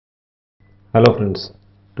Hello friends,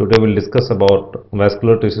 today we'll discuss about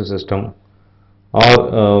vascular tissue system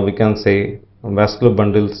or we can say vascular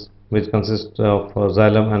bundles which consist of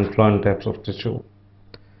xylem and phloem types of tissue.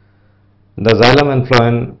 The xylem and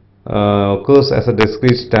phloem occurs as a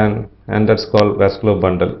discrete strand and that's called vascular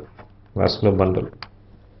bundle. Vascular bundle.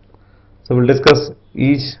 So we'll discuss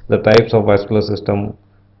each the types of vascular system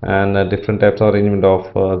and different types of arrangement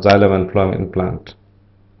of xylem and phloem in plant.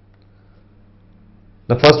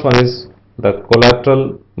 The first one is the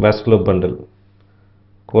collateral vascular bundle.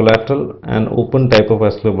 Collateral and open type of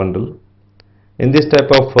vascular bundle. In this type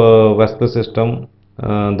of vascular system,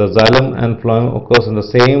 the xylem and phloem occurs in the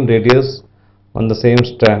same radius on the same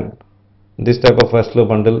strand. This type of vascular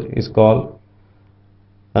bundle is called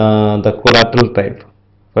the collateral type.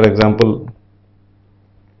 For example,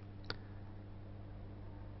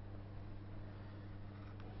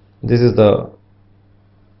 this is the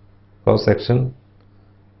cross section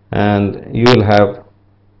and you will have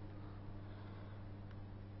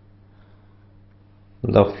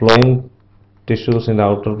the phloem tissues in the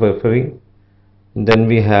outer periphery. Then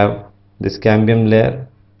we have this cambium layer,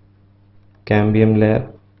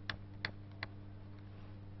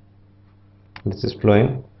 this is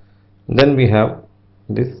phloem. Then we have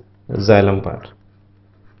this xylem part.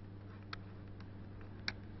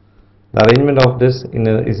 The arrangement of this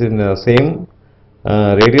is in the same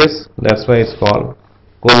radius, that's why it's called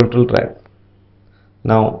collateral type.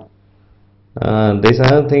 Now there is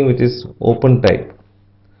another thing which is open type.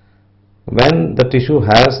 When the tissue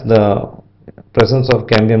has the presence of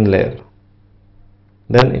cambium layer,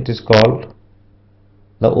 then it is called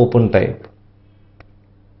the open type.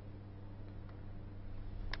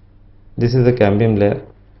 This is the cambium layer.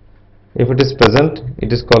 If it is present,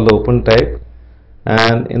 it is called the open type,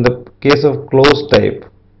 and in the case of closed type,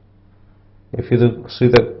 if you see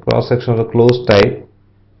the cross section of the closed type,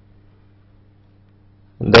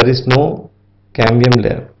 there is no cambium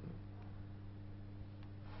layer.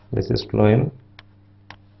 This is phloem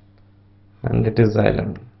and it is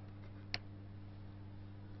xylem.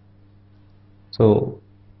 So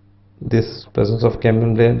this presence of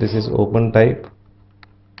cambium layer, this is open type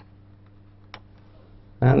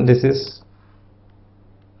and this is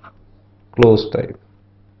closed type.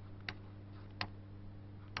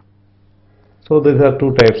 So these are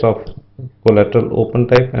two types of collateral, open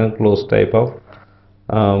type and closed type of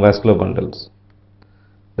vascular bundles.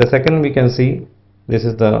 The second we can see, this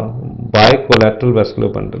is the bicollateral vascular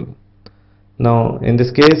bundle. Now in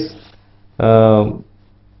this case of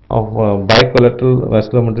bicollateral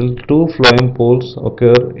vascular bundle, two phloem poles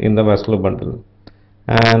occur in the vascular bundle,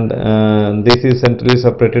 and this is centrally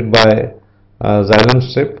separated by a xylem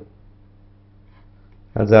strip.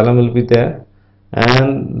 A xylem will be there,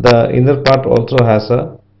 and the inner part also has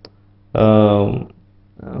a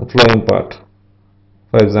phloem part.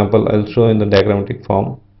 For example, I will show in the diagrammatic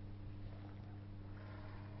form.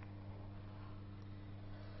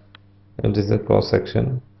 If this is a cross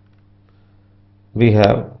section, we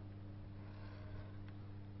have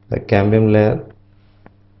the cambium layer,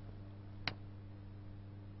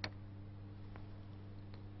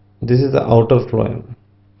 this is the outer phloem,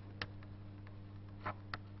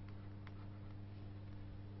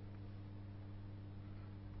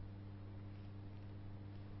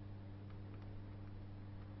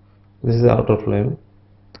 this is the outer phloem,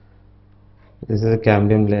 this is the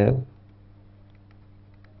cambium layer.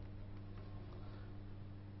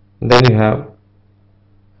 Then you have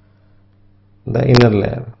the inner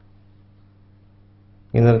layer,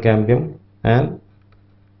 inner cambium and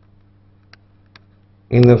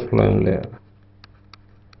inner phloem layer,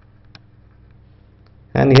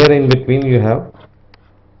 and here in between you have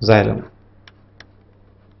xylem.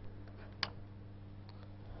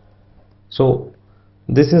 So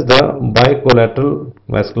this is the bicollateral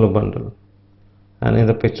vascular bundle, and in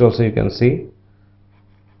the picture also you can see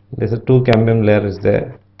there is a two cambium layer is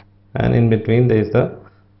there, and in between there is the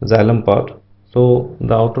xylem part. So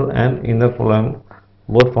the outer and inner phloem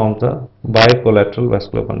both form the bicollateral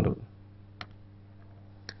vascular bundle.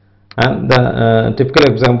 And the typical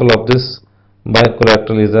example of this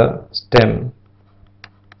bicollateral is a stem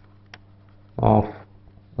of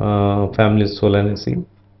family Solanaceae,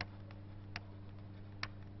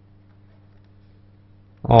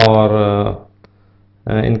 or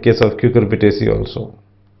in case of Cucurbitaceae also.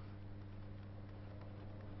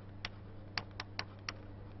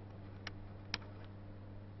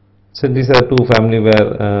 So these are two family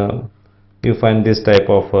where you find this type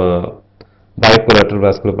of bicollateral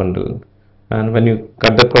vascular bundle, and when you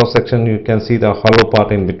cut the cross section you can see the hollow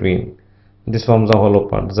part in between. This forms the hollow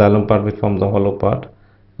part, xylem part which forms the hollow part,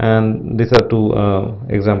 and these are two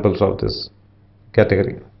examples of this.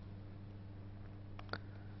 category.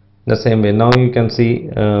 The same way, now you can see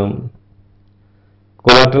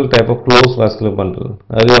collateral type of closed vascular bundle.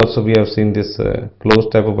 Earlier also we have seen this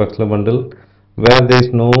closed type of vascular bundle where there is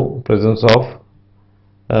no presence of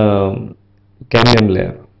cambium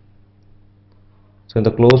layer. So in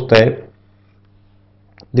the closed type,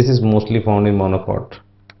 this is mostly found in monocot.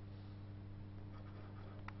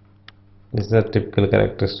 This is a typical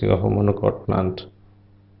characteristic of a monocot plant,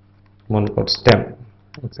 monocot stem,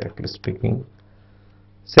 exactly speaking.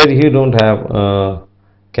 Say you don't have a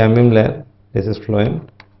cambium layer, this is phloem,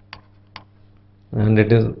 and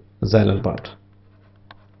it is xylem part.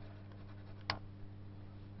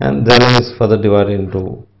 And xylem is further divided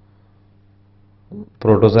into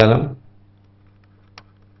protoxylem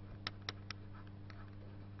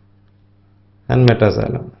and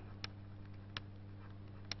metaxylem.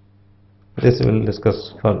 This we will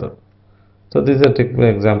discuss further. So this is a typical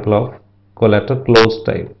example of collateral closed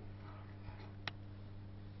type.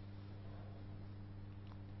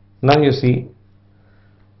 Now you see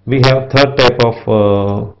we have third type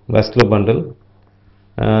of vascular bundle.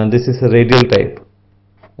 This is a radial type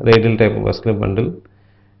of vascular bundle.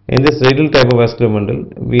 In this radial type of vascular bundle,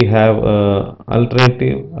 we have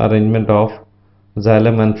alternative arrangement of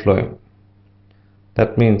xylem and phloem.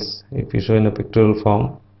 That means if you show in a pictorial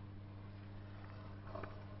form,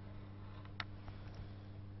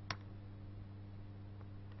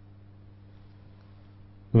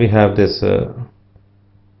 we have this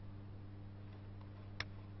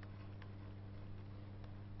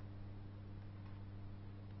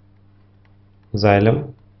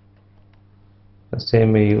xylem, the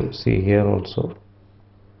same way you see here also.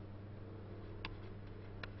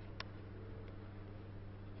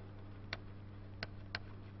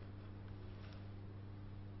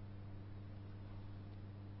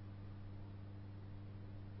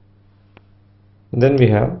 Then we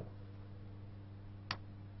have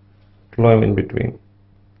phloem in between.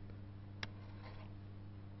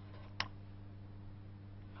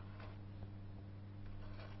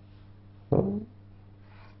 So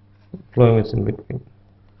phloem is in between.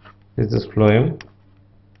 This is phloem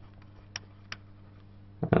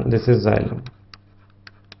and this is xylem.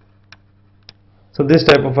 So this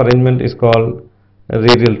type of arrangement is called a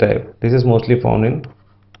radial type. This is mostly found in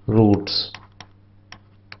roots.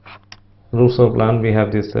 Roots of plant, we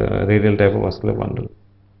have this radial type of vascular bundle.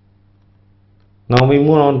 Now we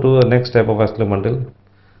move on to the next type of vascular bundle.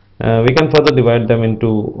 We can further divide them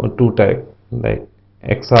into two types, like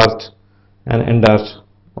exarch and endarch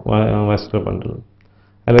vascular bundle.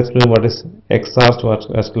 I'll explain what is exarch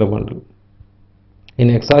vascular bundle. In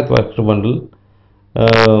exarch vascular bundle,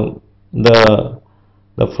 the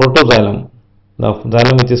protoxylem, the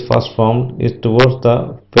xylem which is first formed, is towards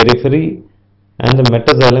the periphery and the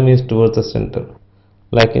metaxylem is towards the center.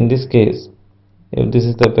 Like in this case, if this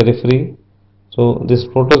is the periphery, so this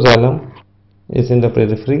protoxylem is in the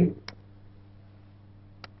periphery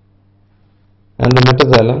and the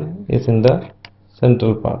metaxylem is in the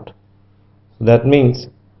central part. That means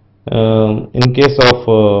in case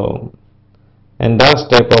of endarch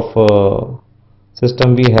type of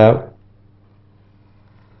system, we have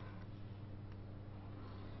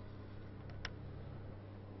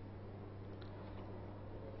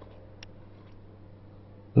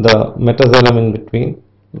the metaxylem in between.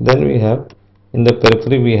 Then we have in the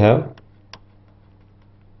periphery we have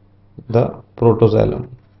the protoxylem.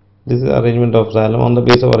 This is arrangement of xylem. On the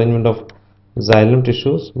base of arrangement of xylem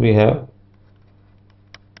tissues, we have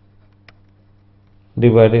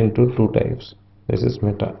divided into two types. This is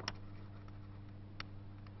meta.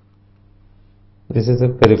 This is the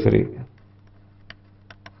periphery.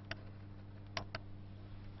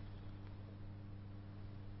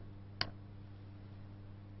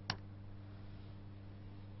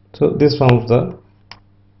 So this forms the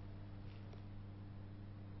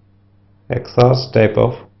exarch type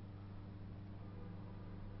of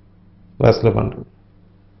vascular bundle.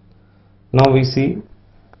 Now we see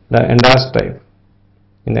the endarch type.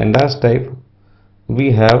 In the endarch type,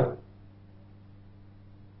 we have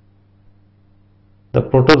the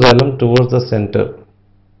protoxylem towards the center.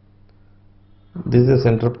 This is the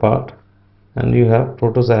center part, and you have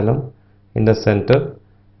protoxylem in the center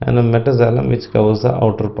and a metaxylem which covers the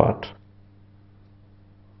outer part.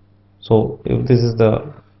 So if this is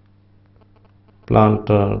the plant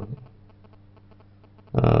the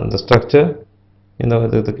structure, in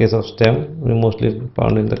the case of stem, we mostly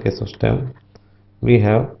found in the case of stem, we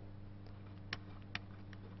have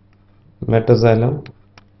metaxylem,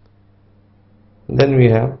 then we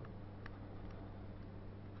have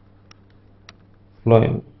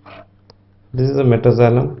phloem. This is the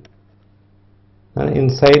metaxylem and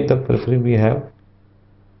inside the periphery we have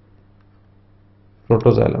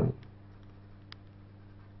protoxylem.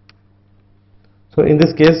 So in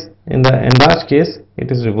this case, in the endarch case,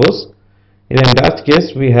 it is reverse. In the endarch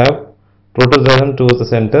case, we have protoxylem towards the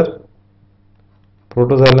center,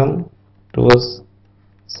 protoxylem towards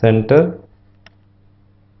center,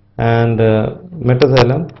 and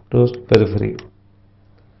metaxylem towards periphery.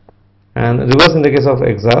 And reverse in the case of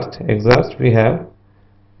exarch. Exarch, we have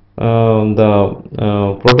the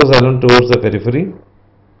protoxylem towards the periphery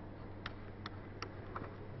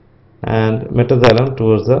and metaxylem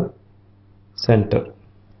towards the center.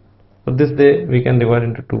 So this we can divide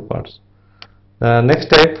into two parts. The next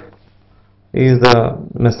type is the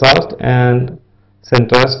mesarch and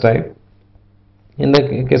centrarch type. In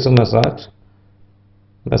the case of mesarch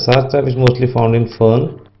type is mostly found in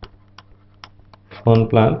fern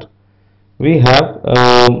plant. We have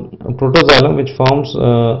protoxylem which forms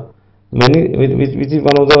which is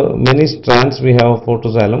one of the many strands we have of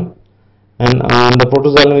protoxylem, and the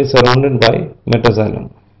protoxylem is surrounded by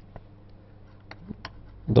metaxylem.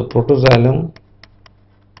 The protoxylem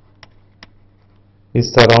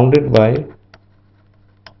is surrounded by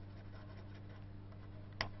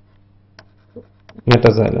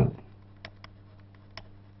metaxylem.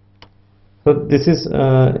 So this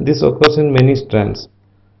occurs in many strands,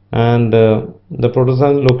 and the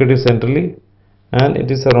protoxylem is located centrally, and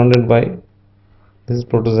it is surrounded by, this is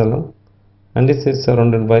protoxylem, and this is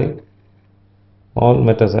surrounded by all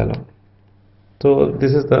metaxylem. So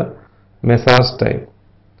this is the mesarch type.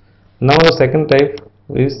 Now the second type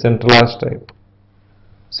is centrarch type.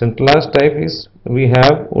 Centrarch type is, we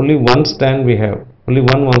have only one strand, only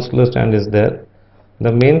one vascular strand is there.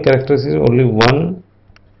 The main characteristic is only one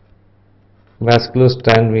vascular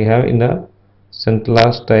strand we have in the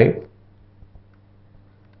centrarch type.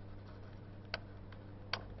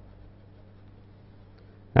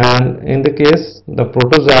 And in the case, the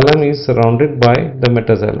protoxylem is surrounded by the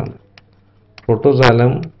metaxylem.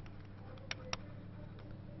 Protoxylem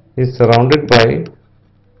is surrounded by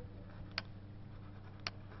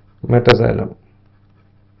metaxylem.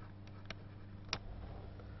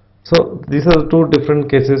 So these are two different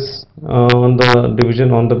cases on the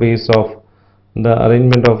division on the basis of the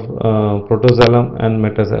arrangement of protoxylem and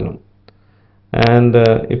metaxylem. And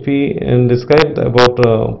if we describe about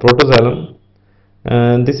protoxylem,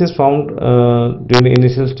 this is found during the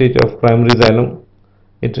initial stage of primary xylem.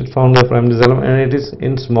 It is found by primary xylem, and it is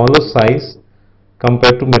in smaller size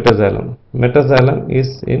compared to metaxylem. Metaxylem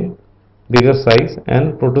is in bigger size,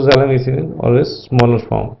 and protoxylem is in always smaller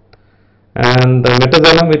form. And the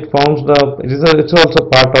metaxylem, it forms it's also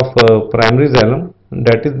part of primary xylem,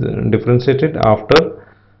 that is differentiated after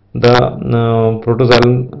the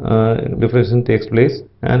protoxylem differentiation takes place,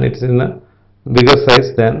 and it's in a bigger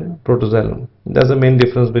size than protoxylem. That's the main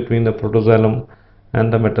difference between the protoxylem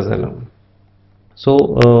and the metaxylem. So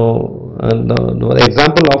the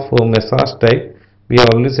example of mesarch type, we have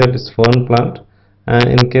already said, is fern plant, and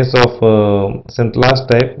in case of centrarch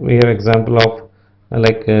type, we have example of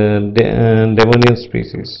like Devonian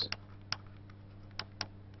species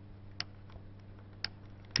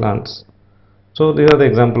plants. So these are the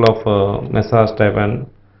example of mesarch type and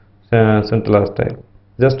centrarch type.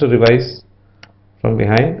 Just to revise from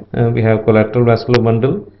behind, we have collateral vascular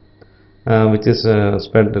bundle, which is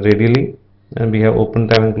spread radially, and we have open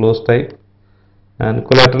type and closed type. And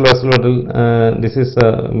collateral vascular bundle, this is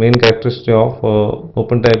the main characteristic of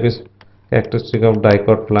open type, is characteristic of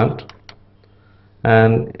dicot plant.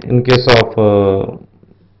 And in case of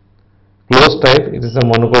closed type, it is a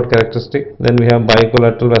monocot characteristic. Then we have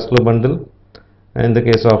bicollateral vascular bundle. In the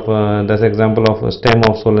case of that's example of stem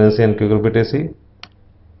of Solanaceae and Cucurbitaceae.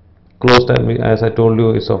 Closed type, as I told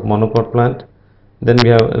you, is of monocot plant. Then we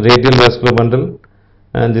have radial vascular bundle,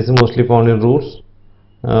 and this is mostly found in roots,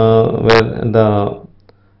 where the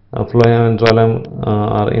phloem and xylem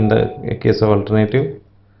are in the case of alternative.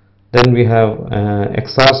 Then we have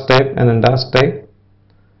exarch type and endarch type,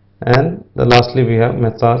 and lastly we have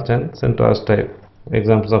mesarch and centrarch type,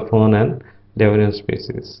 examples of fern and Devonian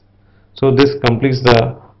species. So this completes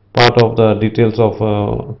the part of the details of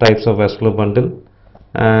types of vascular bundle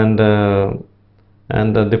and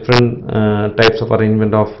the different types of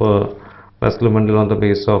arrangement of vascular bundle on the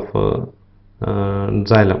base of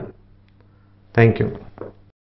xylem. Thank you.